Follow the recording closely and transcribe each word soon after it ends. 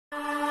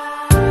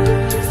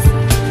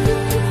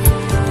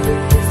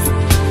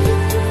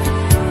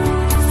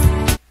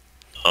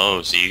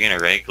Oh, so you're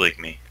gonna right click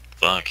me?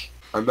 Fuck.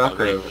 I'm not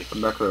gonna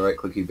right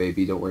click you,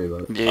 baby. Don't worry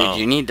about it. Dude,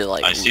 you need to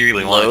like I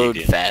seriously load wanted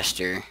you to.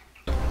 faster.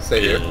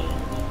 Stay here.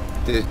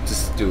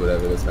 Just do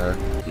whatever this matter.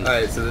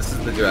 Alright, so this is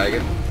the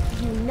dragon.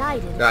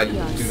 United, I we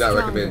are do not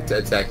recommend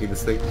stronger. attacking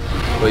this thing.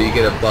 Well, you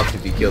get a buff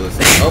if you kill this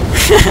thing. Oh!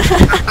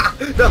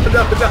 No.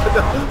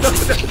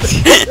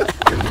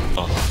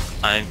 Oh,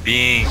 I'm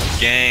being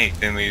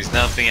ganked and there's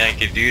nothing I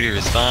can do to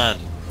respond.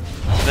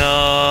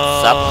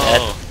 No! Sup,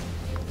 Ed?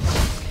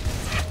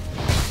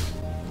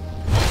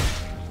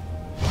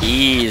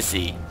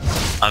 Easy.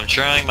 I'm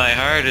trying my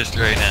hardest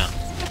right now.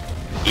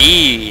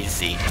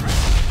 Easy.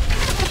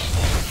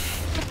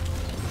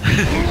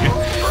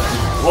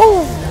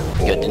 Whoa!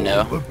 Good to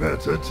know.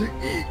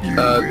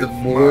 The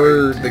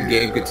more the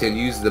game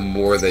continues, the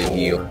more they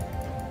heal.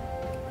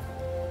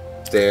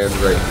 Stand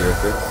right here,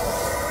 okay?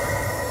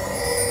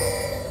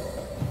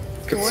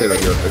 Consider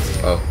your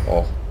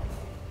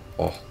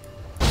oh.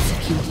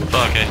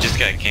 Fuck, I just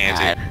got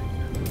cancer.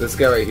 This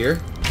guy right here,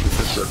 this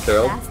is for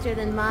Phil. Faster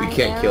than my We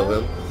can't kill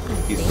arrow. him.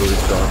 He's really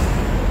strong.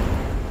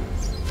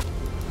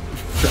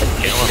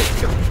 Kill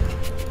him.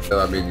 No,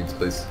 I mean,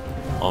 please.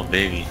 Oh,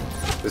 baby.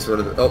 This one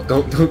of the. Oh,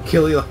 don't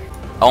kill Eli.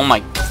 Oh my.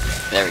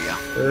 There we go.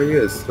 There he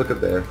is. Look at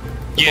there.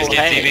 You guys Oh,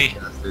 get hey. TV?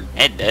 Bastard.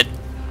 Ed dead.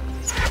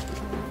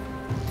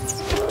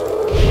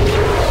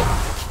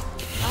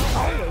 I'll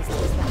always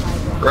choose the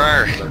high ground.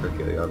 Rawr. I'm not gonna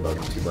kill you. I love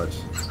you too much.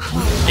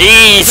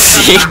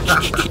 Easy.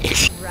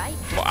 Right?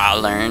 Well, I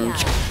learned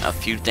a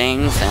few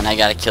things, and I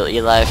gotta kill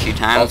Eli a few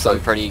times. Also-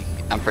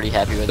 I'm pretty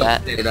happy with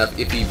that. And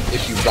if you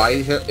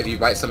bite him, if you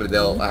bite somebody,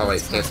 they'll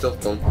stand still.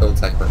 Don't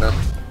attack right now.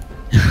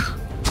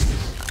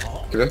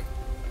 Come here.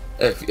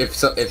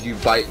 If you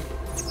bite,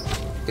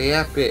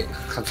 damn it!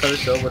 I'm trying to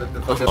show what it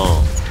the fuck is.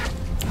 Oh.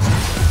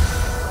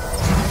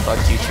 Fuck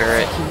you,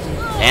 turret.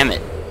 Damn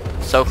it.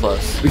 So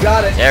close. We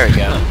got it. There we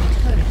go.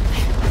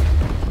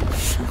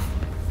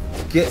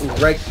 Get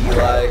wrecked,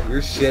 Eli.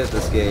 You're shit at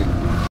this game.